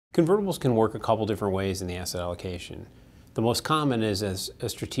Convertibles can work a couple different ways in the asset allocation. The most common is as a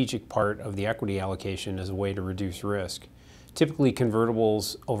strategic part of the equity allocation as a way to reduce risk. Typically,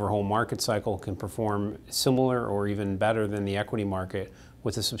 convertibles over a whole market cycle can perform similar or even better than the equity market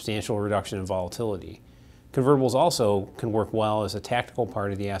with a substantial reduction in volatility. Convertibles also can work well as a tactical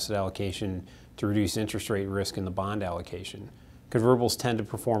part of the asset allocation to reduce interest rate risk in the bond allocation. Convertibles tend to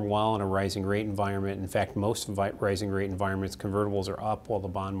perform well in a rising rate environment. In fact, most rising rate environments, convertibles are up while the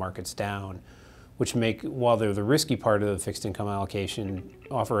bond market's down, which make, while they're the risky part of the fixed income allocation,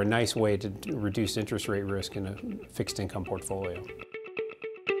 offer a nice way to reduce interest rate risk in a fixed income portfolio.